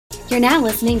You're now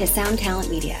listening to Sound Talent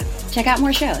Media. Check out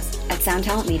more shows at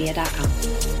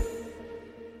soundtalentmedia.com.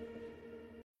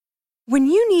 When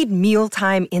you need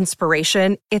mealtime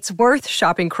inspiration, it's worth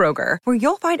shopping Kroger, where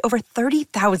you'll find over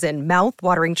 30,000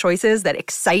 mouth-watering choices that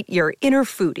excite your inner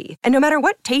foodie. And no matter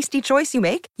what tasty choice you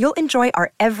make, you'll enjoy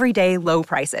our everyday low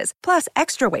prices, plus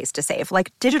extra ways to save,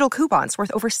 like digital coupons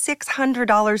worth over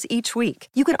 $600 each week.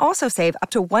 You can also save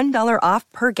up to $1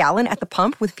 off per gallon at the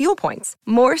pump with fuel points.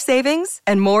 More savings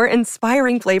and more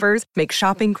inspiring flavors make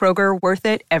shopping Kroger worth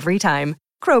it every time.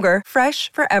 Kroger,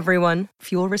 fresh for everyone.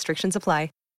 Fuel restrictions apply.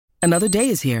 Another day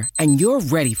is here, and you're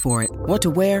ready for it. What to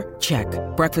wear? Check.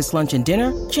 Breakfast, lunch, and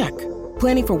dinner? Check.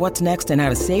 Planning for what's next and how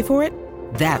to save for it?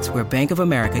 That's where Bank of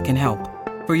America can help.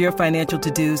 For your financial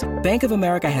to-dos, Bank of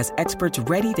America has experts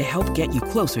ready to help get you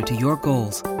closer to your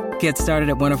goals. Get started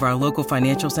at one of our local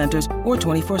financial centers or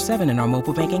 24/7 in our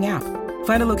mobile banking app.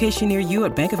 Find a location near you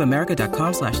at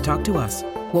bankofamerica.com/talktous.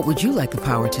 What would you like the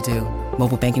power to do?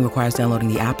 Mobile banking requires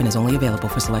downloading the app and is only available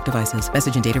for select devices.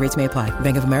 Message and data rates may apply.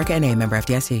 Bank of America N.A., member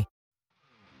FDIC.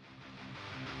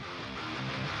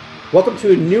 Welcome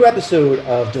to a new episode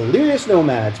of Delirious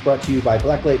Nomads, brought to you by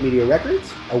Blacklight Media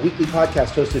Records, a weekly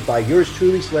podcast hosted by yours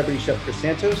truly, celebrity chef Chris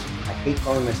Santos. I hate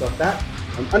calling myself that.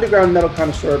 And underground metal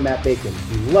connoisseur Matt Bacon,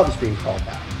 who loves being called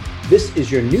that. This is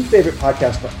your new favorite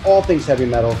podcast for all things heavy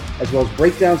metal, as well as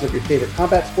breakdowns of your favorite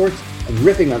combat sports and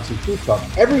riffing on some food talk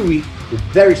every week with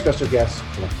very special guests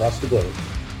from across the globe.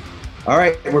 All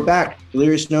right, we're back.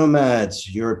 Delirious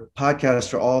Nomads, your podcast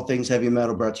for all things heavy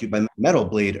metal, brought to you by Metal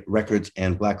Blade Records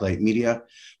and Blacklight Media.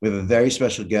 We have a very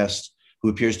special guest who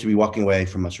appears to be walking away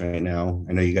from us right now.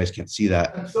 I know you guys can't see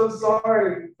that. I'm so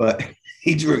sorry. But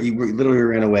he literally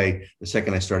ran away the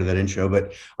second I started that intro.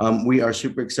 But we are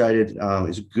super excited.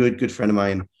 He's a good friend of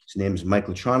mine. His name is Mike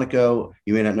Latronico.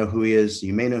 You may not know who he is.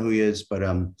 You may know who he is, but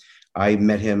I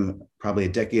met him probably a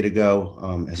decade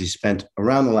ago, as he spent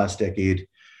around the last decade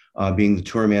being the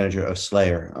tour manager of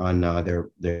Slayer on their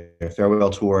farewell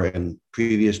tour and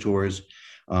previous tours,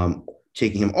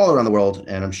 taking him all around the world.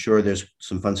 And I'm sure there's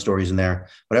some fun stories in there.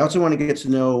 But I also want to get to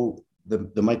know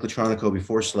the Mike Latronico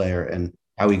before Slayer and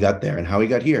how he got there and how he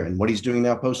got here and what he's doing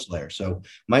now post Slayer. So,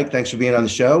 Mike, thanks for being on the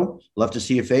show. Love to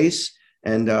see your face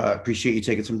and appreciate you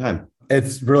taking some time.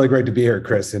 It's really great to be here,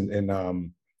 Chris. And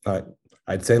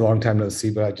I'd say long time no see,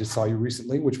 but I just saw you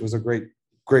recently, which was a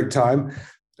great time.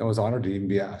 I was honored to even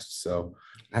be asked. So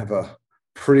I have a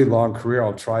pretty long career.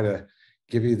 I'll try to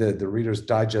give you the Reader's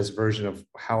Digest version of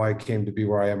how I came to be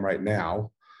where I am right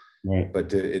now. Right.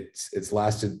 But it's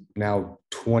lasted now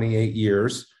 28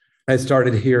 years. I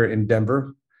started here in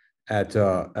Denver at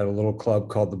a little club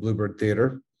called the Bluebird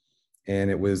Theater.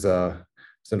 And it's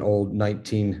an old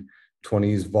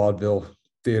 1920s vaudeville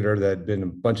theater that had been a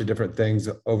bunch of different things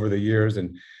over the years.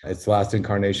 And its last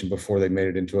incarnation before they made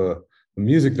it into a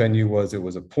music venue was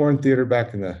a porn theater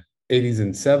back in the 80s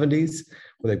and 70s,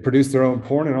 where they produced their own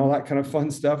porn and all that kind of fun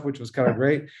stuff, which was kind of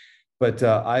great. But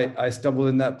I stumbled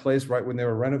in that place right when they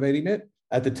were renovating it.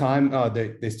 At the time,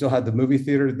 they still had the movie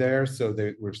theater there, so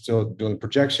they were still doing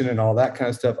projection and all that kind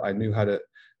of stuff. I knew how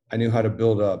to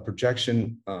build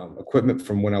projection equipment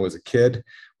from when I was a kid,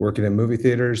 working in movie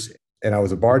theaters, and I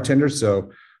was a bartender. So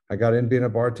I got in being a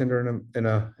bartender and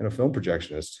a film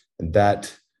projectionist, and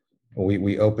that.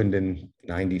 We opened in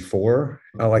 '94.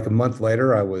 Like a month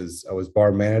later, I was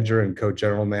bar manager and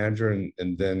co-general manager,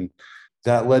 and then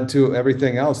that led to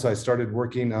everything else. I started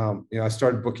working. I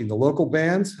started booking the local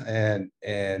bands and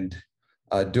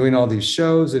doing all these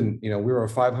shows. And we were a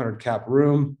 500 cap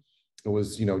room. It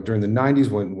was during the '90s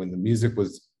when the music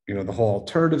was the whole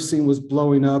alternative scene was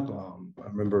blowing up. I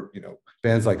remember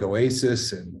bands like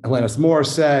Oasis and Alanis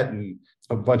Morissette and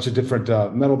a bunch of different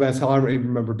metal bands. Hell, I even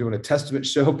remember doing a Testament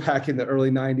show back in the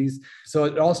early 90s. So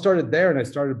it all started there, and I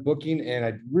started booking, and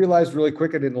I realized really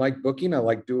quick I didn't like booking. I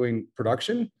like doing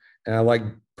production, and I like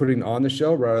putting on the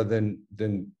show rather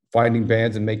than finding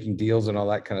bands and making deals and all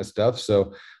that kind of stuff.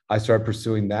 So I started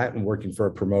pursuing that and working for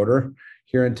a promoter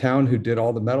here in town who did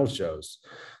all the metal shows.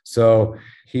 So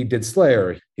he did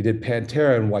Slayer, he did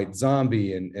Pantera and White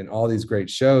Zombie and all these great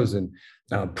shows. And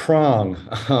Prong.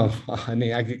 I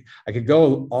mean, I could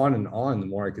go on and on the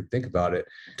more I could think about it.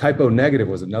 Typo Negative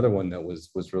was another one that was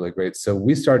really great. So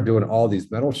we started doing all these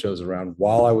metal shows around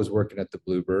while I was working at the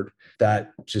Bluebird.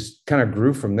 That just kind of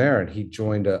grew from there. And he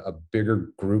joined a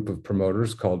bigger group of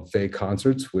promoters called Fay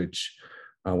Concerts, which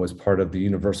was part of the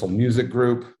Universal Music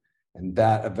Group. And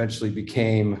that eventually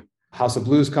became House of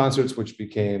Blues Concerts, which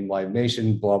became Live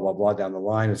Nation, blah, blah, blah, down the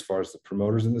line as far as the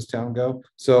promoters in this town go.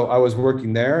 So I was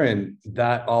working there, and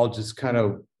that all just kind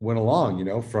of went along,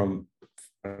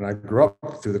 and I grew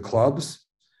up through the clubs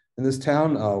in this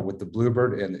town with the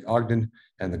Bluebird and the Ogden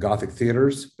and the Gothic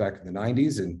theaters back in the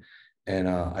 90s. And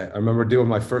I remember doing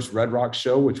my first Red Rock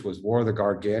show, which was War of the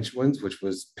Gargantuans, which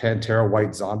was Pantera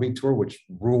White Zombie tour, which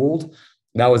ruled.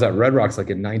 That was at Red Rocks like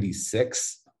in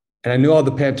 96. And I knew all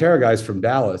the Pantera guys from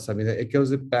Dallas. I mean, it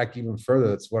goes back even further.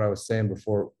 That's what I was saying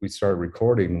before we started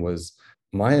recording, was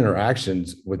my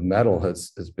interactions with metal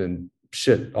has been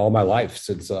shit all my life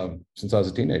since I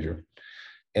was a teenager.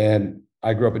 And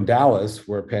I grew up in Dallas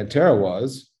where Pantera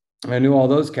was. I knew all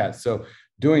those cats. So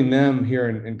doing them here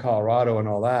in Colorado and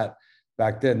all that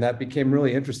back then, that became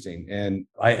really interesting. And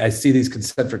I see these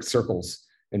concentric circles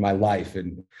in my life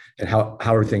and how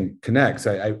everything connects.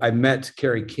 I met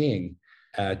Kerry King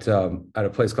at a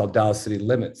place called Dallas City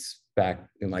Limits back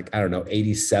in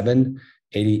 87,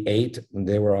 88, when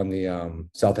they were on the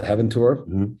South of Heaven tour.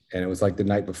 Mm-hmm. And it was like the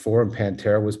night before, and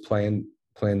Pantera was playing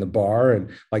the bar, and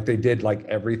like they did like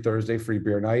every Thursday free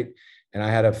beer night. And I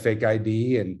had a fake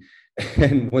ID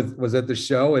and was at the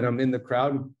show, and I'm in the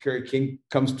crowd, and Kerry King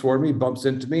comes toward me, bumps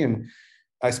into me, and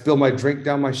I spill my drink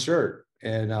down my shirt.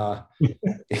 And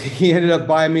he ended up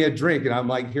buying me a drink, and I'm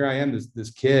like, here I am,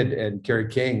 this kid, and Kerry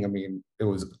King. I mean,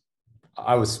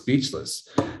 I was speechless,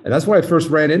 and that's why I first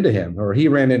ran into him, or he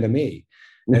ran into me.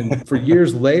 And for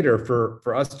years later,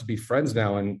 for us to be friends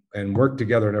now and work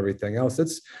together and everything else,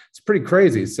 it's pretty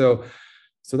crazy. So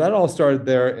that all started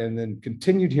there, and then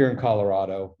continued here in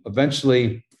Colorado.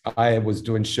 Eventually, I was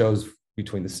doing shows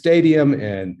between the stadium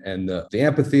and the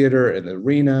amphitheater and the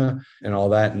arena and all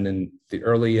that. And in the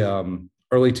early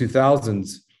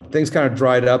 2000s, things kind of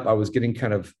dried up. I was getting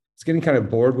kind of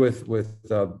bored with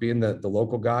being the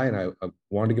local guy, and I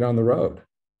wanted to get on the road.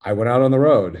 I went out on the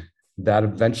road. That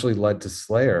eventually led to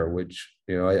Slayer, which,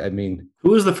 I mean,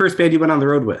 who was the first band you went on the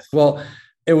road with? Well,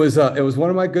 it was one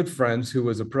of my good friends who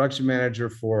was a production manager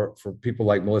for people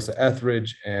like Melissa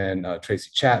Etheridge and Tracy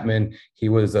Chapman. He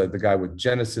was the guy with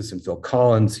Genesis and Phil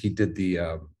Collins. He did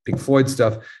the Pink Floyd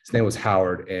stuff. His name was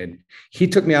Howard, and he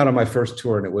took me out on my first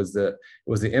tour, and it was the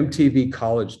MTV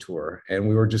College tour, and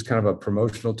we were just kind of a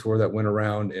promotional tour that went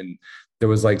around, and there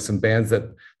was like some bands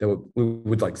that we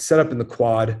would like set up in the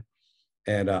quad.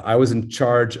 And I was in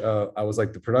charge. I was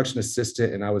like the production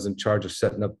assistant, and I was in charge of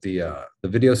setting up the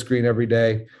video screen every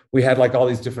day. We had like all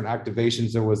these different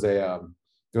activations. There was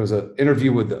an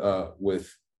interview with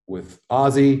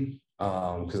Ozzy,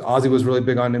 because Ozzy was really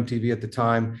big on MTV at the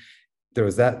time. There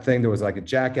was that thing. There was like a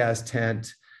Jackass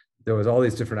tent. There was all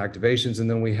these different activations, and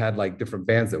then we had like different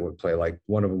bands that would play. Like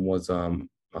one of them was a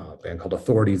band called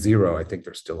Authority Zero. I think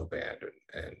they're still a band,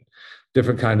 and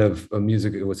different kind of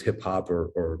music. It was hip hop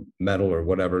or metal or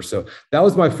whatever. So that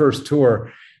was my first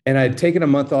tour, and I had taken a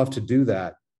month off to do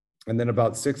that. And then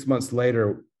about 6 months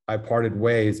later, I parted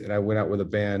ways, and I went out with a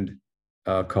band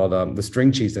called the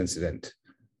String Cheese Incident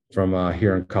from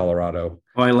here in Colorado.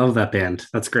 Oh, I love that band.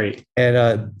 That's great.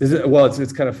 And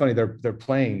it's kind of funny. They're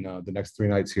playing the next 3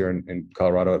 nights here in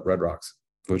Colorado at Red Rocks,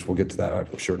 which we'll get to that,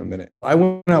 I'm sure, in a minute. I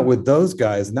went out with those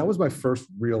guys, and that was my first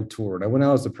real tour. And I went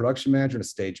out as a production manager and a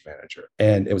stage manager,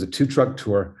 and it was a 2-truck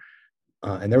tour.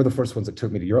 And they were the first ones that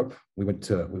took me to Europe. We went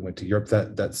to Europe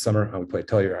that summer. We played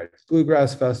Telluride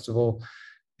Bluegrass Festival,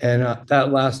 and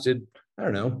that lasted, I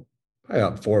don't know,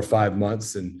 about 4 or 5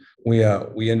 months. And we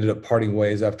ended up parting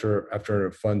ways after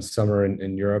a fun summer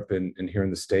in Europe and here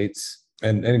in the States.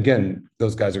 And again,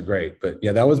 those guys are great. But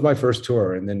yeah, that was my first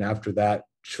tour. And then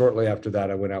shortly after that,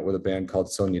 I went out with a band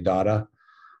called Sonia Dada,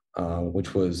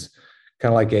 which was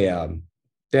kind of like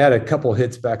they had a couple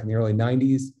hits back in the early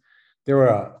 90s. They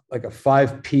were like a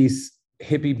 5-piece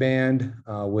hippie band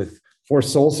with 4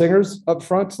 soul singers up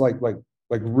front, like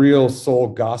real soul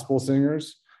gospel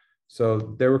singers. So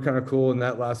they were kind of cool, and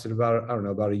that lasted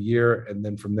about a year. And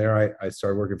then from there, I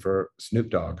started working for Snoop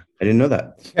Dogg. I didn't know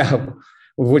that. Yeah,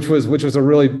 which was a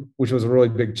really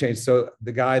big change. So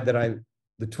the guy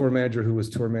the tour manager who was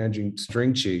tour managing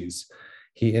String Cheese,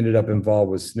 he ended up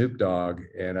involved with Snoop Dogg,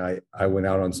 and I went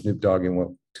out on Snoop Dogg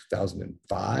in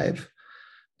 2005,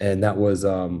 and that was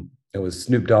it was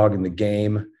Snoop Dogg and The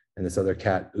Game and this other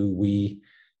cat Ooh Wee,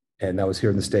 and that was here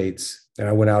in the States. And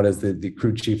I went out as the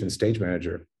crew chief and stage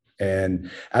manager, and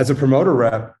as a promoter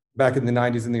rep back in the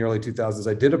 90s and the early 2000s,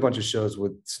 I did a bunch of shows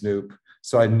with Snoop,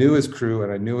 so I knew his crew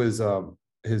and I knew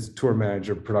his tour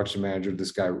manager, production manager,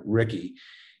 this guy Ricky.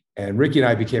 And Ricky and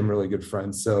I became really good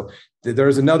friends. So there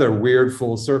was another weird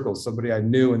full circle, somebody I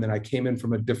knew, and then I came in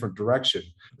from a different direction.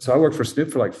 So I worked for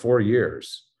Snoop for like 4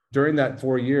 years. During that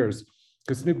 4 years,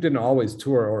 because Snoop didn't always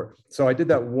tour, so I did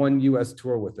that one US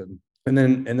tour with him. And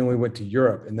then we went to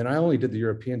Europe. And then I only did the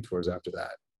European tours after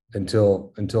that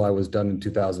until I was done in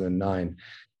 2009.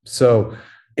 So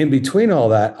In between all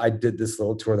that, I did this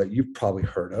little tour that you've probably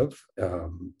heard of,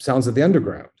 Sounds of the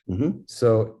Underground. Mm-hmm.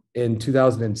 So in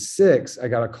 2006, I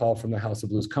got a call from the House of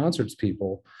Blues Concerts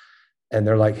people, and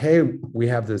they're like, hey, we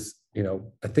have this,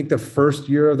 I think the first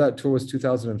year of that tour was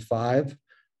 2005.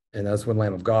 And that's when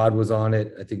Lamb of God was on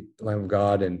it. I think Lamb of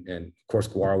God and of course,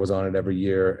 GWAR was on it every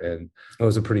year. And it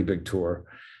was a pretty big tour.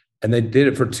 And they did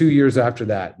it for 2 years after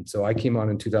that. And so I came on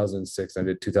in 2006. I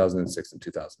did 2006 and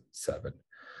 2007.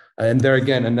 And there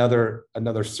again,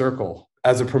 another circle.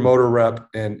 As a promoter rep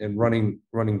and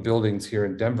running buildings here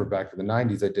in Denver back in the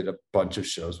 90s, I did a bunch of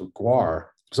shows with GWAR.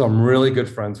 So I'm really good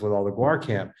friends with all the GWAR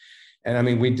camp. And I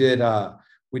mean, we did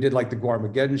like the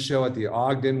GWARmageddon show at the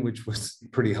Ogden, which was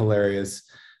pretty hilarious.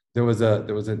 There was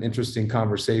an interesting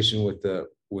conversation with the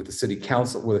city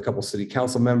council, with a couple city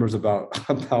council members about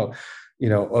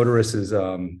Odorus's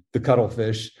the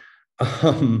cuttlefish.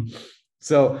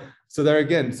 So there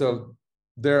again, so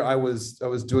there I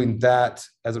was doing that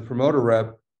as a promoter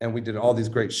rep, and we did all these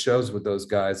great shows with those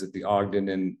guys at the Ogden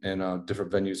and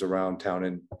different venues around town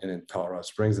and in Colorado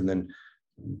Springs, and then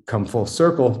come full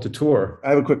circle to tour. I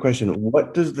have a quick question.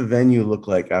 What does the venue look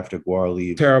like after GWAR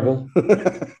leaves? Terrible.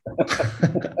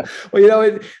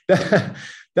 Well,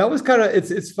 that was kind of,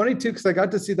 it's funny too, because I got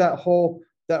to see that whole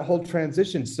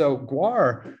transition. So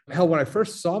GWAR, hell, when I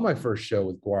first saw my first show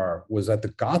with GWAR was at the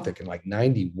Gothic in like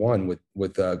 91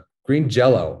 with Green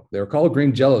Jello. They were called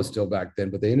Green Jello still back then,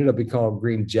 but they ended up being called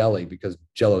Green Jelly because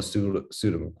Jello sued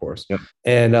them, of course. Yep.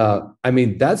 And I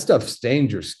mean, that stuff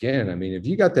stained your skin. I mean, if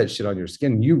you got that shit on your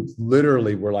skin, you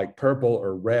literally were like purple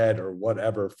or red or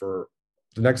whatever for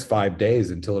the next 5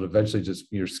 days until it eventually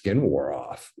just your skin wore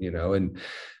off,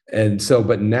 and so,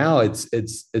 but now it's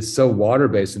so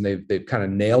water-based, and they've kind of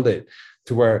nailed it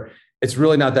to where it's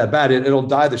really not that bad. It'll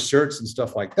dye the shirts and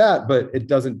stuff like that, but it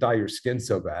doesn't dye your skin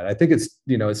so bad. I think it's,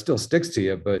 it still sticks to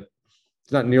you, but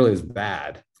it's not nearly as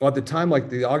bad. Well, at the time, like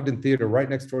the Ogden Theater, right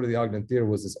next door to the Ogden Theater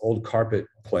was this old carpet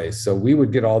place. So we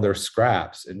would get all their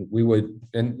scraps, and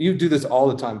you do this all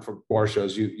the time for GWAR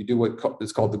shows. You do what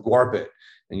is called the GWARpit,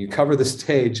 and you cover the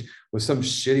stage with some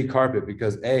shitty carpet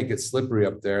because it gets slippery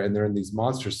up there, and they're in these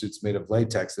monster suits made of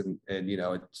latex, and you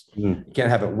can't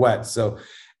have it wet. So,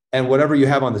 and whatever you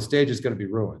have on the stage is going to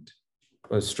be ruined,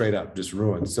 straight up, just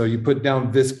ruined. So you put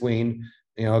down Visqueen,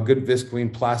 a good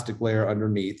Visqueen plastic layer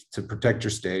underneath to protect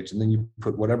your stage. And then you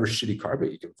put whatever shitty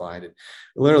carpet you can find. And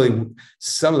literally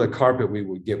some of the carpet we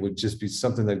would get would just be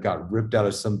something that got ripped out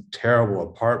of some terrible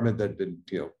apartment that had been,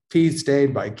 pee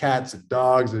stained by cats and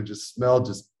dogs. It just smelled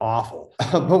just awful,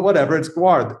 but whatever, it's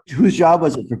GWAR. Whose job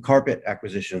was it for carpet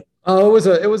acquisition? Oh,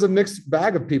 it was a mixed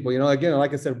bag of people. Again,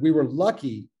 like I said, we were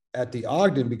lucky at the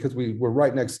Ogden because we were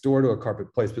right next door to a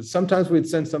carpet place, but sometimes we'd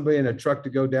send somebody in a truck to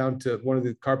go down to one of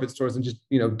the carpet stores and just,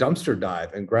 dumpster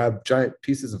dive and grab giant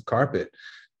pieces of carpet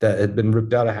that had been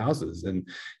ripped out of houses. And,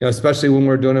 especially when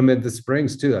we're doing them in the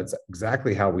Springs too, that's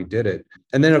exactly how we did it.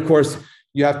 And then of course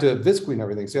you have to Visqueen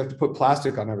everything. So you have to put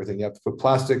plastic on everything. You have to put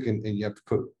plastic and you have to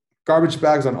put garbage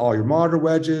bags on all your monitor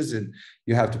wedges, and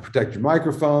you have to protect your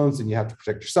microphones, and you have to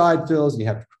protect your side fills, and you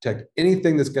have to protect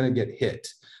anything that's going to get hit.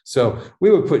 So we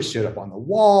would put shit up on the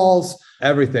walls,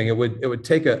 everything. It would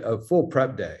take a full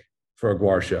prep day for a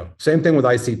GWAR show. Same thing with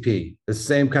ICP, the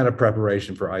same kind of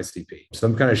preparation for ICP.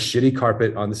 Some kind of shitty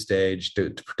carpet on the stage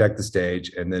to protect the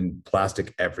stage, and then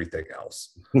plastic everything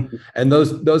else. And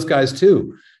those guys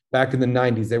too, back in the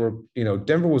 90s, they were,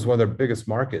 Denver was one of their biggest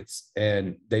markets,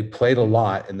 and they played a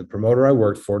lot. And the promoter I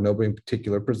worked for, Nobody in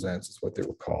Particular Presents is what they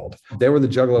were called. They were the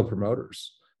Juggalo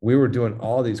promoters. We were doing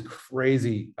all these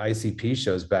crazy ICP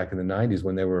shows back in the 90s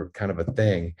when they were kind of a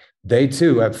thing. They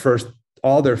too, at first,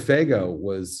 all their Faygo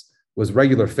was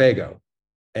regular Faygo.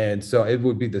 And so it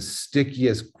would be the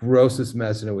stickiest, grossest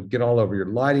mess, and it would get all over your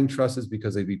lighting trusses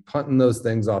because they'd be punting those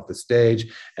things off the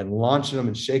stage and launching them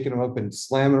and shaking them up and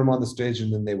slamming them on the stage,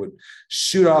 and then they would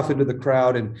shoot off into the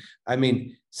crowd. And I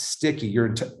mean, sticky.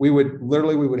 We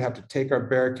would have to take our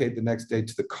barricade the next day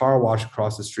to the car wash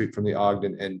across the street from the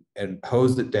Ogden and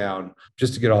hose it down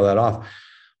just to get all that off.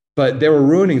 But they were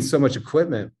ruining so much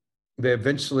equipment. They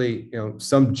eventually,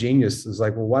 some genius was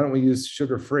like, well, why don't we use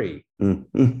sugar-free?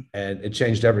 Mm-hmm. And it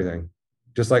changed everything.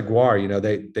 Just like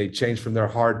GWAR, they changed from their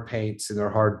hard paints and their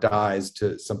hard dyes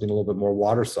to something a little bit more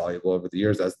water soluble over the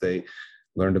years as they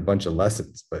learned a bunch of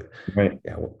lessons. But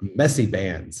messy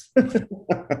bands.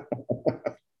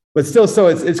 But still, so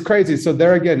it's crazy. So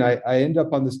there again, I end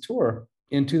up on this tour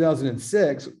in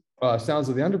 2006, Sounds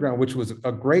of the Underground, which was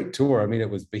a great tour. I mean, it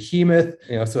was Behemoth,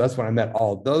 so that's when I met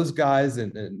all those guys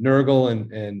and Nurgle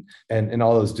and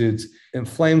all those dudes. In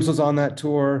Flames was on that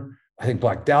tour. I think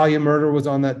Black Dahlia Murder was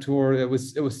on that tour. It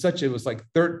was like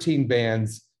 13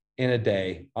 bands in a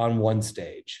day on one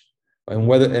stage.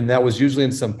 And that was usually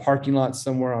in some parking lot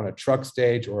somewhere on a truck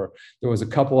stage, or there was a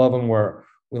couple of them where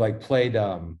we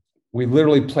we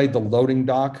literally played the loading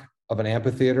dock of an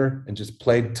amphitheater and just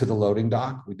played to the loading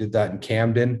dock. We did that in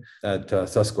Camden at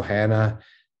Susquehanna,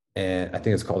 and I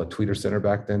think it's called a Tweeter Center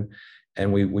back then.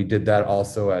 And we did that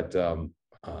also at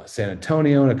San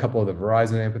Antonio and a couple of the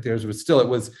Verizon amphitheaters. But still, it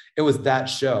was that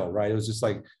show, right? It was just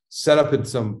like set up in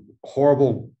some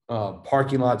horrible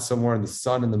parking lot somewhere in the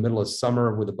sun in the middle of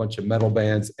summer with a bunch of metal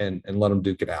bands and let them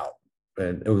duke it out.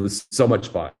 And it was so much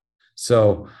fun.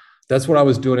 So that's what I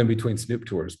was doing in between Snoop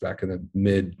tours back in the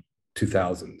mid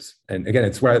 2000s. And again,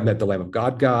 it's where I met the Lamb of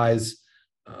God guys.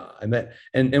 I met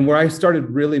and where I started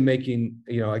really making,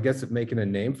 making a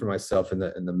name for myself in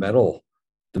the metal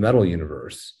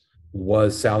universe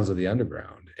was Sounds of the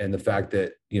Underground. And the fact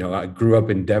that, I grew up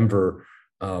in Denver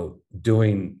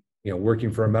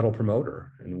working for a metal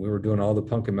promoter, and we were doing all the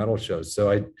punk and metal shows. So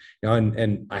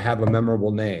and I have a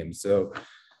memorable name. So,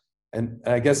 and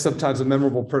I guess sometimes a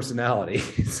memorable personality.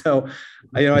 So,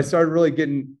 I started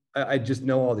really I just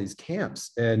know all these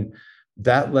camps, and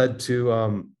that led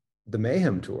to the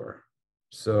Mayhem tour.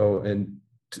 So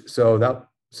that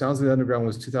Sounds of the Underground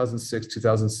was 2006,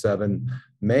 2007.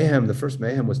 Mayhem, the first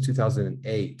Mayhem was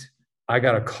 2008. I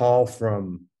got a call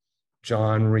from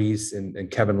John Reese and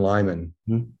Kevin Lyman,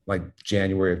 like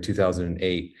January of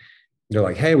 2008. They're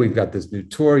like, hey, we've got this new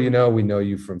tour. We know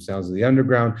you from Sounds of the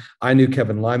Underground. I knew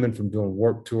Kevin Lyman from doing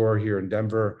Warped Tour here in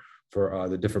Denver for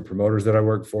the different promoters that I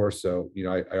worked for. So,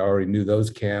 I already knew those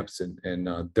camps and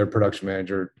their production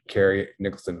manager, Carrie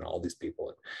Nicholson, and all these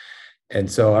people. And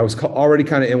so I was already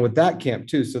kind of in with that camp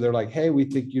too. So they're like, hey, we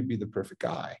think you'd be the perfect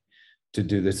guy to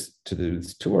do this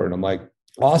tour. And I'm like,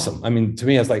 awesome. I mean, to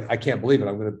me, I was like, I can't believe it.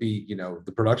 I'm going to be,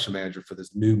 the production manager for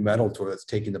this new metal tour that's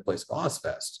taking the place of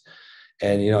Ozfest.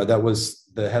 And, that was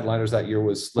the headliners that year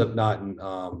was Slipknot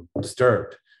and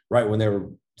Disturbed, right? When they were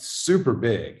super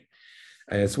big.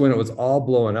 And it's when it was all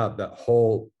blowing up, that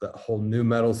whole new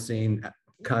metal scene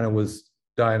kind of was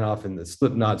dying off, and the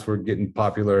Slipknots were getting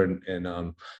popular.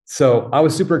 And so I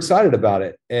was super excited about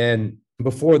it. And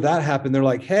before that happened, they're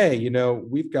like, hey,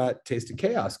 we've got Taste of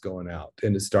Chaos going out,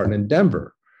 and it's starting in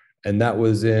Denver. And that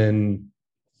was in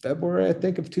February, I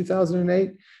think, of 2008.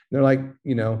 And they're like,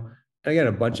 again,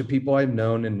 a bunch of people I've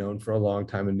known for a long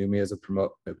time and knew me as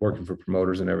working for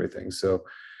promoters and everything. So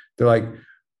they're like,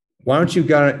 why don't you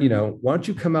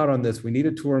come out on this? We need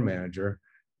a tour manager.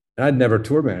 And I'd never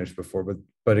tour managed before,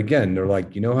 but again, they're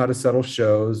like, how to settle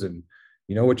shows, and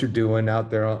what you're doing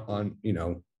out there on,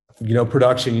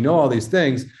 production, all these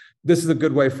things. This is a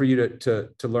good way for you to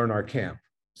learn our camp.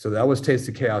 So that was Taste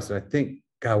of Chaos. And I think,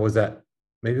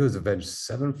 maybe it was Avenged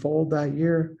Sevenfold that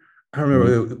year. I don't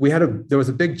remember. There was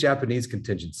a big Japanese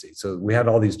contingency. So we had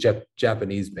all these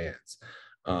Japanese bands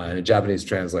and a Japanese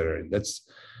translator. And that's,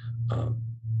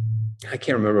 I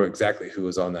can't remember exactly who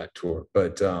was on that tour,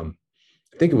 but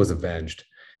I think it was Avenged.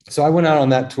 So I went out on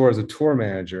that tour as a tour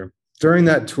manager. During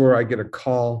that tour, I get a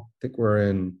call. I think we're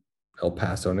in El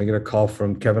Paso, and I get a call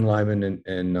from Kevin Lyman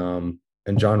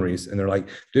and John Reese. And they're like,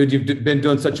 dude, you've been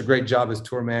doing such a great job as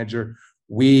tour manager.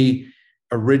 We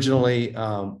originally,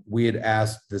 we had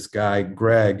asked this guy,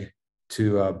 Greg,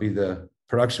 to be the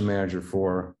production manager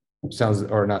for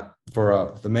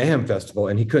the Mayhem Festival,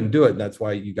 and he couldn't do it. And that's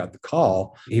why you got the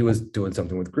call. He was doing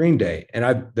something with Green Day.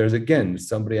 And there's again,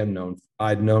 somebody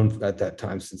I'd known at that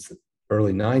time since the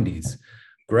early 90s,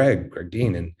 Greg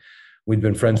Dean. And we'd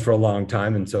been friends for a long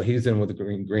time. And so he's in with the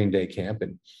Green Day camp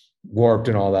and Warped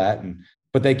and all that.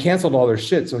 But they canceled all their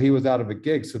shit. So he was out of a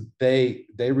gig. So they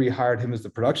rehired him as the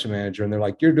production manager. And they're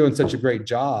like, you're doing such a great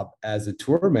job as a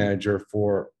tour manager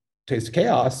for Taste of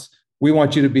Chaos. We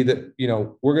want you to be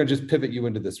we're going to just pivot you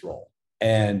into this role.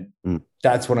 And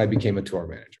that's when I became a tour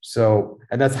manager. So,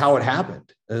 and that's how it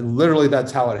happened. And literally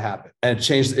that's how it happened. And it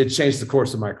changed the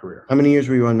course of my career. How many years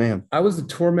were you on Mayhem? I was the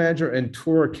tour manager and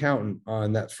tour accountant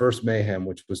on that first Mayhem,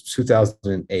 which was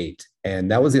 2008. And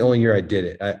that was the only year I did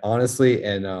it. I honestly,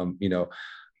 and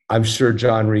I'm sure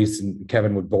John Reese and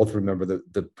Kevin would both remember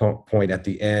the point at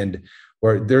the end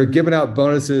where they're giving out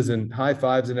bonuses and high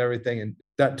fives and everything. And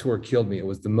that tour killed me. It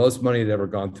was the most money that ever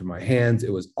gone through my hands.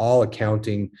 It was all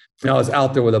accounting. And I was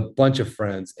out there with a bunch of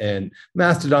friends, and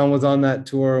Mastodon was on that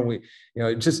tour. And we,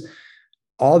 just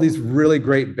all these really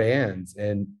great bands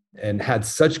and had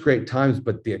such great times,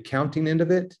 but the accounting end of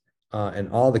it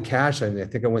and all the cash, I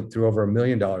think I went through over $1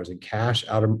 million in cash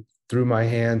through my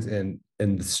hands, and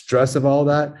the stress of all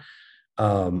that.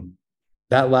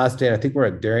 That last day, I think we're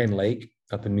at Darien Lake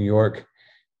up in New York,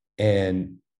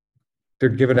 and they're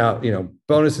giving out,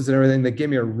 bonuses and everything. They gave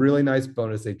me a really nice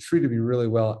bonus. They treated me really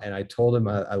well. And I told him,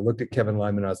 I looked at Kevin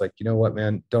Lyman. I was like, you know what,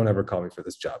 man, don't ever call me for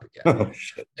this job again. Oh,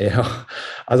 shit. I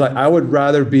was like, I would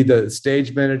rather be the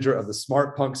stage manager of the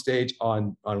Smart Punk stage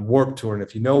on Warped Tour. And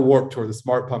if you know Warped Tour, the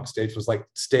Smart Punk stage was like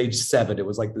stage 7. It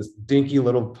was like this dinky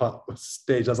little punk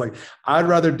stage. I was like, I'd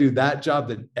rather do that job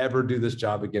than ever do this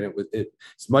job again.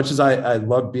 As much as I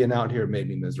love being out here, it made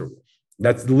me miserable.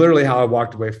 That's literally how I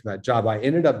walked away from that job. I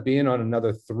ended up being on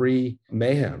another 3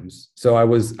 Mayhems. So I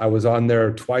was on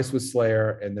there twice with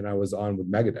Slayer, and then I was on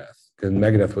with Megadeth, because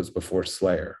Megadeth was before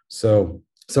Slayer. So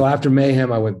after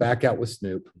Mayhem, I went back out with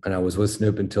Snoop, and I was with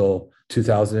Snoop until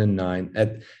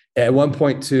 2009. At one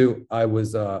point too, I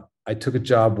took a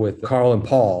job with Carl and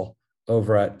Paul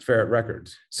over at Ferret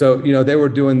Records. So, they were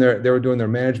doing their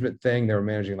management thing. They were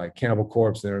managing like Cannibal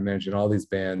Corpse, and they were managing all these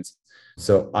bands.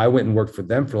 So I went and worked for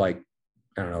them for like,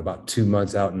 I don't know, about 2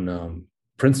 months out in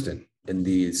Princeton in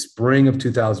the spring of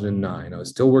 2009. I was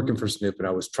still working for Snoop, and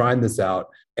I was trying this out,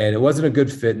 and it wasn't a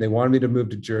good fit. And they wanted me to move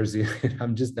to Jersey.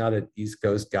 I'm just not an East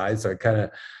Coast guy. So I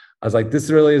was like, this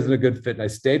really isn't a good fit. And I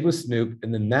stayed with Snoop,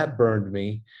 and then that burned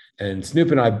me. And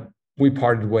Snoop and we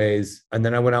parted ways. And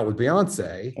then I went out with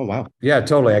Beyonce. Oh, wow. Yeah,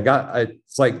 totally.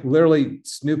 It's like literally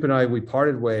Snoop and we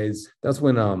parted ways. That's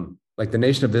when like the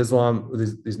Nation of Islam,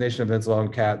 these Nation of Islam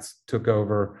cats took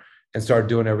over and started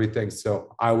doing everything.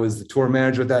 So I was the tour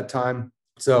manager at that time.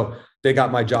 So they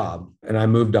got my job, and I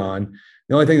moved on.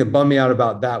 The only thing that bummed me out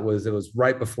about that was it was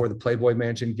right before the Playboy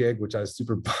Mansion gig, which I was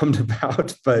super bummed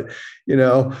about. But,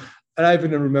 and I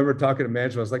even remember talking to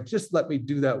management. I was like, just let me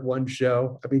do that one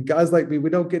show. I mean, guys like me, we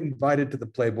don't get invited to the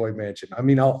Playboy Mansion. I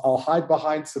mean, I'll hide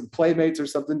behind some Playmates or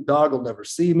something. Dog will never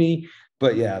see me.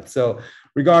 But yeah, so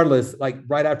regardless, like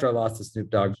right after I lost the Snoop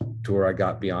Dogg tour, I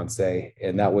got Beyonce,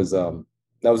 and that was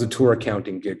a tour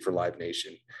accounting gig for Live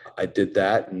Nation. I did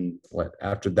that, and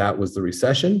after that was the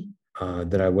recession.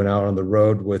 Then I went out on the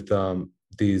road with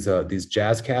these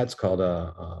jazz cats called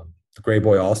the Gray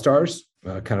Boy All Stars,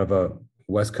 kind of a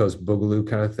West Coast boogaloo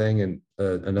kind of thing, and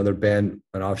another band,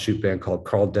 an offshoot band called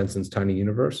Carl Denson's Tiny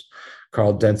Universe.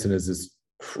 Carl Denson is this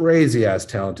crazy ass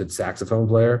talented saxophone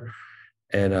player,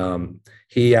 and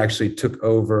he actually took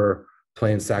over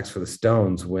playing sax for the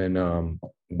Stones when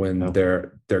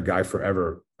their guy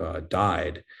Forever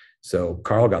died. So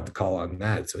Carl got the call on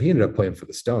that. So he ended up playing for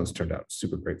the Stones. Turned out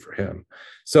super great for him.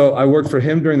 So I worked for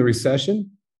him during the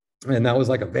recession, and that was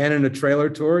like a van in a trailer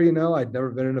tour. I'd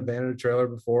never been in a van in a trailer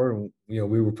before. And,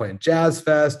 we were playing Jazz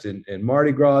Fest and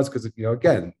Mardi Gras because,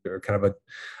 again, they're kind of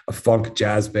a funk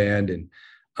jazz band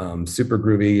and super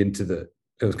groovy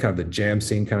it was kind of the jam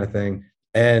scene kind of thing.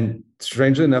 And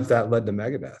strangely enough, that led to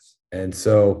Megadeth. And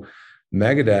so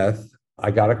Megadeth, I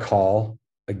got a call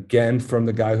again from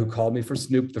the guy who called me for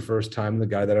Snoop the first time, the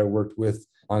guy that I worked with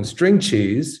on String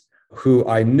Cheese, who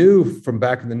I knew from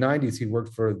back in the 90s. He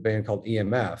worked for a band called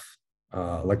EMF,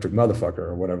 Electric Motherfucker,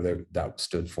 or whatever that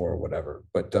stood for or whatever.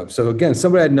 But so again,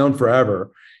 somebody I'd known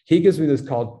forever. He gives me this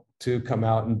call to come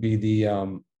out and be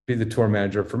the tour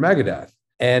manager for Megadeth.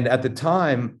 And at the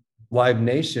time, Live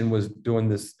Nation was doing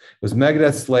this. It was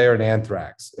Megadeth, Slayer, and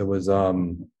Anthrax. It was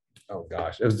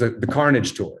it was the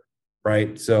Carnage tour.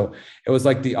 Right. So it was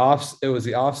like the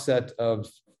offset of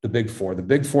the Big Four. The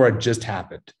Big Four had just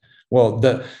happened. Well,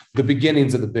 the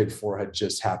beginnings of the Big Four had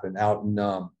just happened out in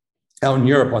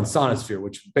Europe on Sonosphere,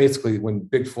 which basically when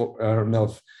Big Four, I don't know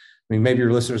if, maybe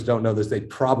your listeners don't know this, they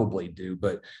probably do,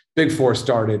 but Big Four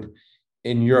started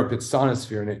in Europe at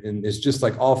Sonosphere, and it's just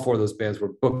like all 4 of those bands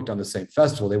were booked on the same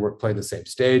festival. They weren't playing the same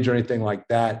stage or anything like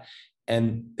that.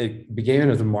 And it began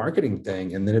as a marketing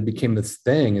thing, and then it became this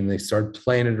thing, and they started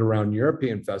playing it around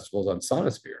European festivals on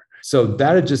Sonosphere. So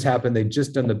that had just happened. They'd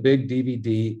just done the big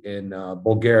DVD in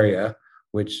Bulgaria,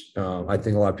 which I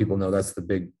think a lot of people know. That's the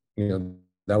big,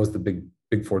 that was the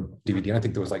Big Four DVD. And I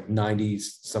think there was like 90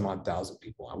 some odd thousand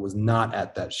people. I was not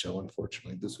at that show,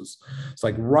 unfortunately. It's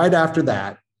like right after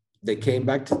that, they came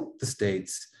back to the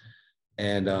States,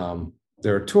 and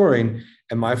they're touring.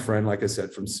 And my friend, like I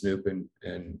said, from Snoop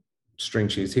and String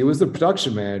Cheese, he was the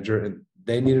production manager, and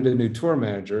they needed a new tour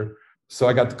manager. So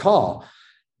I got the call,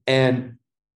 and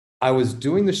I was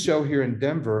doing the show here in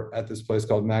Denver at this place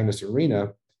called Magnus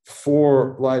Arena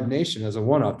for Live Nation as a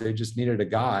one-off. They just needed a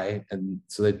guy, and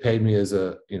so they paid me as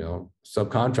a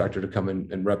subcontractor to come in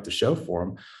and rep the show for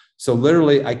them. So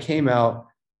literally, I came out,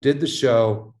 did the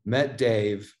show, met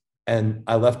Dave, and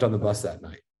I left on the bus that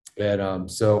night. And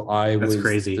so That's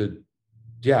crazy.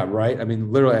 Yeah, right. I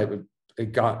mean, literally,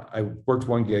 I worked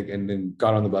one gig and then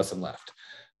got on the bus and left.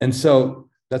 And so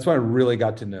that's when I really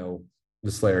got to know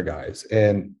the Slayer guys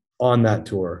and on that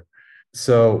tour.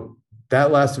 So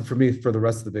that lasted for me for the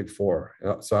rest of the Big Four.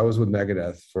 So I was with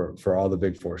Megadeth for all the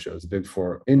Big Four shows, Big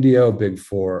Four Indio, Big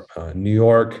Four New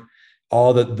York,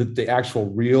 all the actual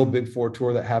real Big Four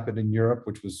tour that happened in Europe,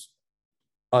 which was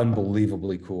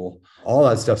unbelievably cool, all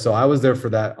that stuff. So I was there for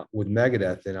that with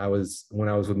Megadeth. And when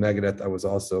I was with Megadeth, I was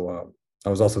also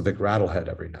Vic Rattlehead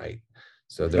every night.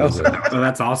 So there was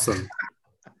that's awesome.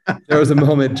 There was a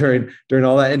moment during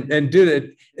all that. And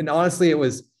dude, and honestly, it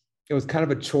was kind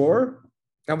of a chore.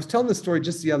 I was telling this story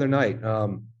just the other night.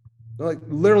 Like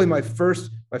literally my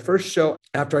first show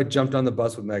after I jumped on the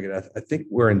bus with Megadeth, I think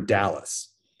we're in Dallas.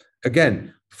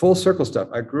 Again, full circle stuff.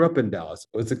 I grew up in Dallas.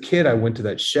 As a kid, I went to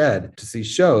that shed to see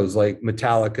shows like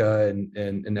Metallica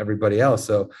and everybody else.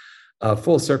 So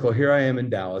full circle, here I am in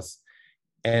Dallas,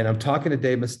 and I'm talking to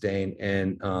Dave Mustaine,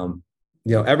 and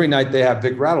every night they have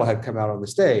Vic Rattlehead come out on the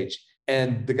stage,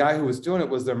 and the guy who was doing it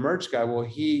was their merch guy. Well,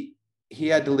 he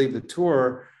had to leave the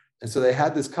tour, and so they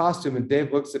had this costume, and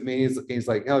Dave looks at me. He's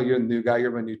like, "Oh, you're the new guy.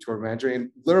 You're my new tour manager."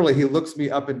 And literally, he looks me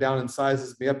up and down and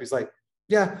sizes me up. He's like,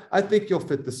 "Yeah, I think you'll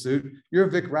fit the suit. You're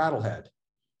Vic Rattlehead."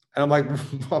 And I'm like,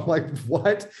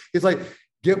 what? He's like,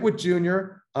 "Get with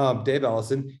Junior, Dave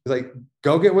Ellison." He's like,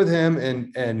 "Go get with him,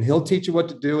 and he'll teach you what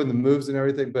to do and the moves and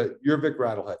everything. But you're Vic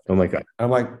Rattlehead." Oh my God!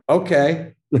 I'm like,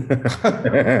 okay.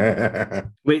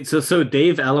 Wait, so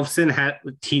Dave Ellison had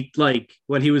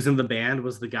when he was in the band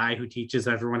was the guy who teaches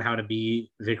everyone how to be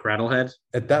Vic Rattlehead?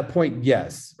 At that point,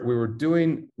 yes, we were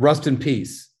doing Rust in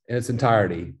Peace in its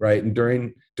entirety, right? And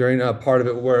during a part of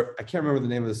it where I can't remember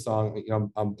the name of the song,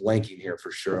 I'm blanking here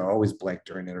for sure. I always blank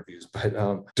during interviews, but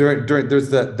during there's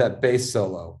that bass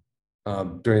solo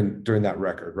during that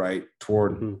record, right?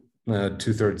 Toward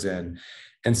 2/3 in.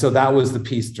 And so that was the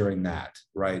piece during that,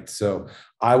 right? So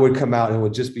I would come out and it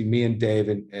would just be me and Dave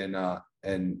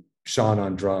and Sean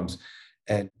on drums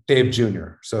and Dave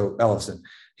Jr. So Ellison,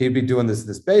 he'd be doing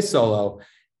this bass solo,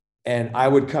 and I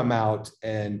would come out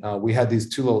and we had these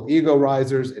two little ego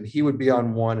risers, and he would be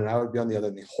on one and I would be on the other,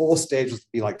 and the whole stage would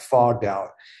be like fogged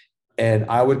out. And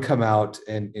I would come out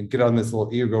and get on this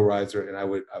little ego riser, and I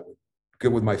would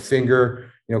get with my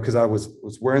finger, because I was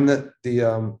wearing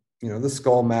the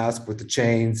skull mask with the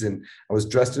chains, and I was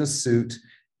dressed in a suit,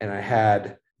 and I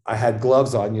had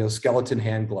gloves on, skeleton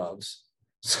hand gloves.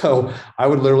 So I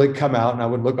would literally come out and I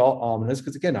would look all ominous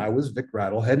because, again, I was Vic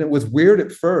Rattlehead. And it was weird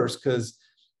at first because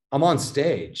I'm on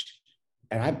stage,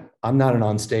 and I'm not an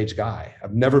on-stage guy.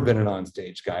 I've never been an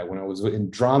on-stage guy. When I was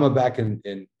in drama back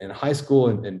in high school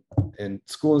and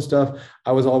school and stuff,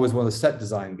 I was always one of the set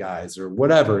design guys or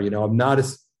whatever.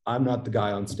 I'm not the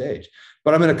guy on stage,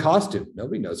 but I'm in a costume.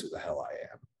 Nobody knows who the hell I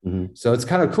am. Mm-hmm. So it's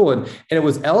kind of cool. And it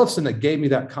was Ellison that gave me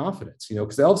that confidence,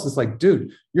 because Ellison's like,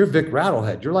 "Dude, you're Vic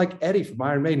Rattlehead. You're like Eddie from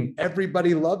Iron Maiden.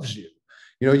 Everybody loves you.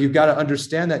 You've got to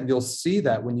understand that, and you'll see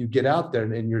that when you get out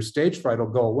there, and your stage fright will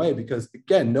go away because,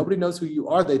 again, nobody knows who you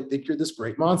are. They think you're this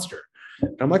great monster."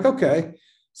 And I'm like, okay.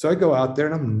 So I go out there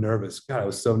and I'm nervous. God, I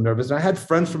was so nervous. And I had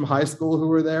friends from high school who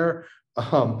were there.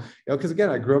 Because again,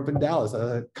 I grew up in Dallas. I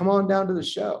was like, "Come on down to the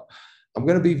show. I'm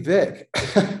going to be Vic."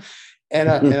 and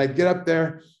I get up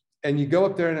there, and you go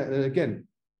up there, and again,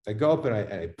 I go up and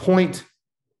I point,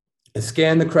 I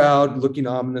scan the crowd, looking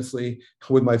ominously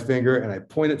with my finger, and I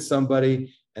point at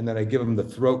somebody, and then I give them the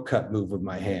throat cut move with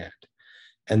my hand.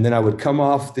 And then I would come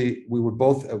off we would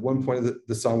both, at one point of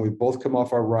the song, we both come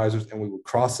off our risers and we would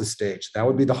cross the stage. That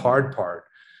would be the hard part,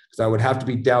 because I would have to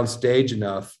be downstage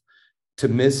enough to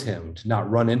miss him, to not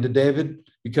run into David,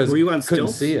 because were you on couldn't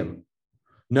stilts? see him.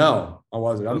 No, I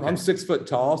wasn't. Okay. I'm 6 foot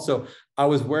tall, so I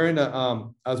was wearing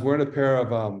a pair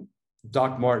of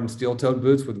Doc Marten steel-toed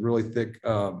boots with really thick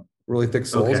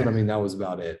soles, Okay. and I mean that was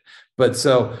about it. But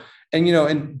so,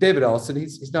 and David Ellison,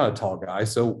 he's not a tall guy,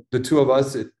 so the two of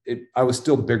us, I was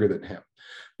still bigger than him.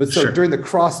 But so Sure. during the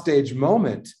cross stage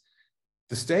moment,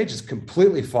 the stage is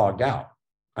completely fogged out.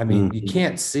 I mean, you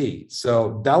can't see.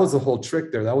 So that was the whole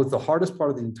trick there. That was the hardest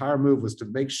part of the entire move, was to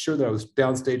make sure that I was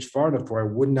downstage far enough where I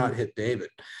would not hit David.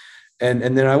 And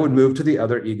then I would move to the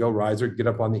other ego riser, get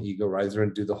up on the ego riser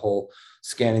and do the whole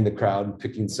scanning the crowd and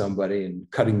picking somebody and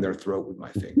cutting their throat with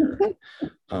my finger.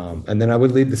 And then I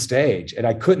would leave the stage, and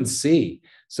I couldn't see.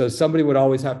 So somebody would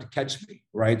always have to catch me,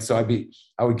 right? So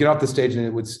I would get off the stage,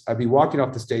 and I'd be walking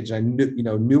off the stage, and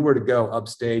I knew where to go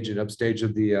upstage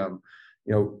of the,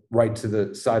 right to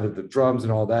the side of the drums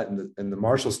and all that, and the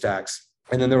Marshall stacks.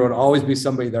 And then there would always be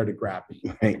somebody there to grab me,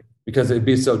 Right. because it'd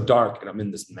be so dark and I'm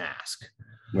in this mask.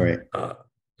 Right.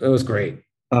 It was great.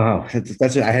 Oh,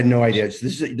 that's it. I had no idea. So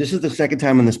this is the second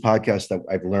time on this podcast that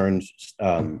I've learned.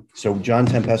 So John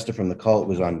Tempesta from The Cult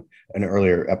was on an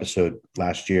earlier episode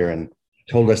last year and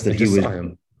told us that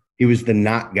he was the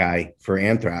not guy for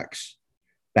Anthrax.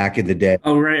 back in the day.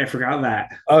 Oh, right. I forgot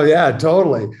that. Oh, yeah,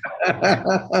 totally.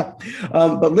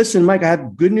 But listen, Mike, I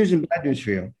have good news and bad news for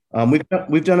you.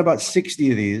 We've done about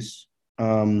 60 of these,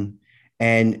 and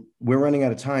we're running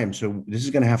out of time. So this is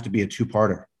going to have to be a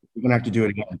two-parter. We're going to have to do it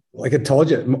again. Like I told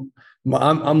you,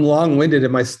 I'm long-winded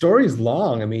and my story's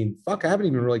long. I mean, fuck, I haven't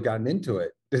even really gotten into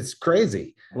it. It's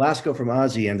crazy. Alaska from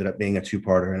Ozzy ended up being a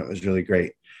two-parter, and it was really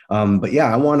great. But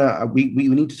yeah, we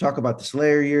need to talk about the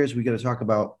Slayer years. We got to talk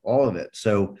about all of it.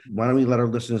 So why don't we let our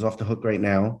listeners off the hook right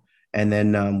now, and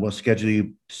then we'll schedule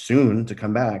you soon to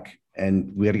come back.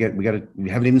 And we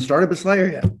haven't even started with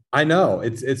Slayer yet. I know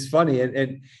it's funny.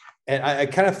 And I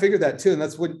kind of figured that too. And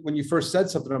that's when you first said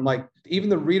something, I'm like, even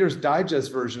the Reader's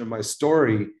Digest version of my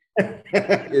story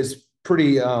is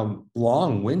pretty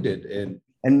long-winded.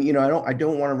 And you know, I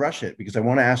don't want to rush it, because I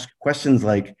want to ask questions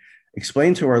like,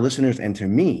 explain to our listeners and to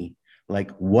me,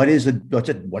 like,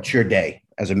 what's your day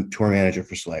as a tour manager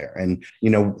for Slayer? And you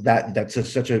know, that's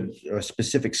such a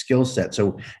specific skill set.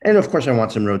 So, and of course I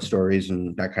want some road stories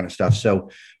and that kind of stuff. So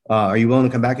are you willing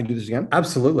to come back and do this again?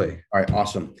 Absolutely. All right,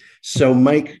 awesome. So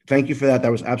Mike, thank you for that.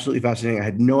 That was absolutely fascinating. I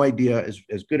had no idea,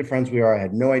 as good of friends we are, I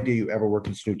had no idea you ever worked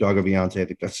with Snoop Dogg or Beyonce. I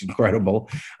think that's incredible.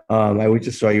 I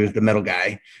just saw you as the metal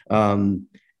guy.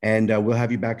 And we'll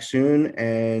have you back soon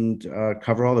and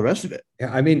cover all the rest of it.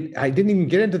 Yeah, I mean, I didn't even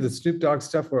get into the Snoop Dogg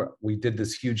stuff where we did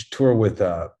this huge tour with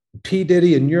P.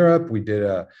 Diddy in Europe. We did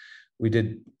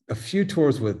a few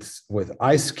tours with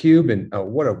Ice Cube, and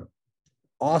what a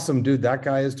awesome dude that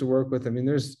guy is to work with. I mean,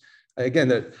 there's again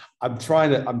that I'm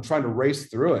trying to race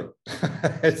through it.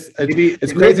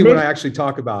 It's crazy when I actually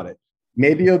talk about it.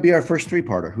 Maybe it'll be our first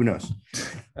three-parter. Who knows?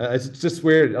 It's just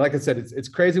weird. Like I said, it's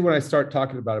crazy when I start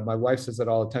talking about it. My wife says that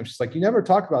all the time. She's like, "You never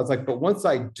talk about it." It's like, but once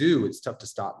I do, it's tough to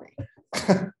stop me.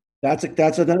 That's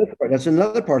another part. That's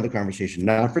another part of the conversation.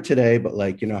 Not for today, but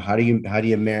like, you know, how do you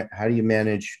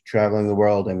manage traveling the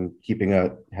world and keeping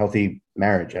a healthy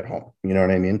marriage at home? You know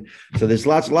what I mean? So there's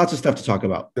lots of stuff to talk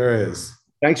about. There is.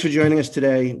 Thanks for joining us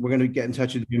today. We're going to get in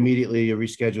touch with you immediately,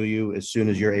 reschedule you as soon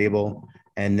as you're able,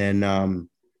 and then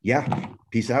yeah,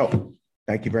 peace out.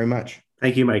 Thank you very much.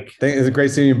 Thank you, Mike. It's great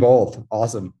seeing you both.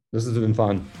 Awesome. This has been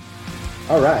fun.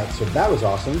 All right, so that was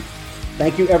awesome.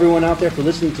 Thank you everyone out there for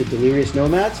listening to Delirious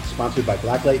Nomads, sponsored by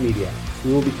Blacklight Media.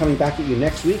 We will be coming back at you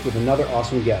next week with another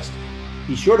awesome guest.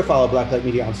 Be sure to follow Blacklight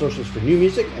Media on socials for new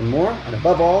music and more, and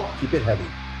above all, keep it heavy.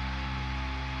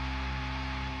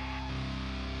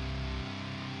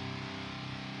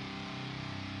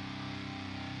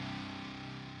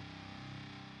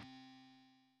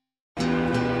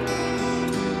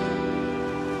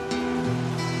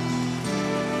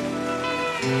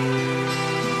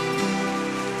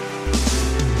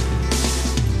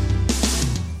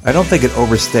 I don't think it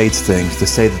overstates things to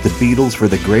say that the Beatles were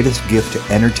the greatest gift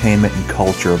to entertainment and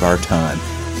culture of our time,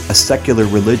 a secular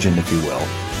religion, if you will,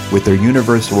 with their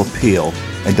universal appeal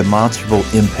and demonstrable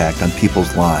impact on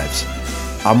people's lives.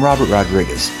 I'm Robert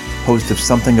Rodriguez, host of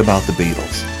Something About the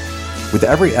Beatles. With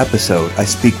every episode, I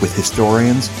speak with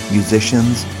historians,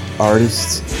 musicians,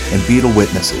 artists, and Beatle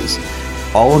witnesses,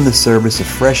 all in the service of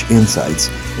fresh insights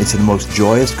into the most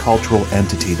joyous cultural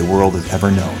entity the world has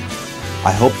ever known.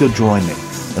 I hope you'll join me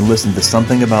and listen to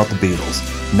Something About the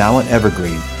Beatles, now on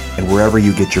Evergreen and wherever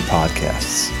you get your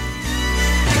podcasts.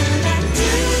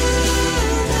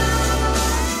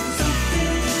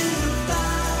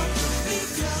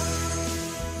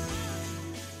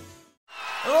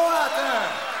 Hello out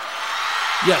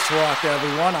there! Yes, hello out there,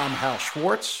 everyone. I'm Hal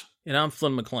Schwartz. And I'm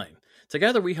Flynn McLean.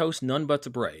 Together we host None But the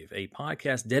Brave, a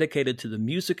podcast dedicated to the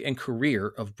music and career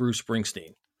of Bruce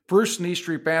Springsteen. Bruce and E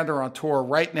Street Band are on tour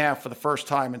right now for the first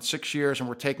time in 6 years, and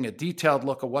we're taking a detailed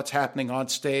look at what's happening on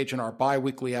stage in our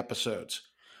bi-weekly episodes.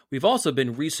 We've also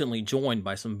been recently joined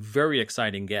by some very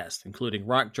exciting guests, including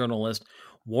rock journalist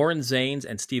Warren Zanes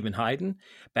and Stephen Hayden,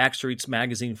 Backstreet's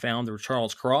Magazine founder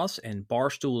Charles Cross, and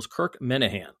Barstool's Kirk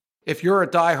Minahan. If you're a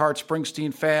diehard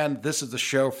Springsteen fan, this is the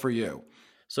show for you.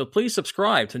 So please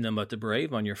subscribe to None But the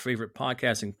Brave on your favorite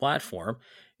podcasting platform,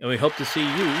 and we hope to see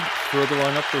you further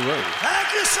on up the road.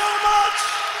 Thank you so much.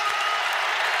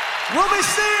 We'll be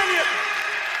seeing you.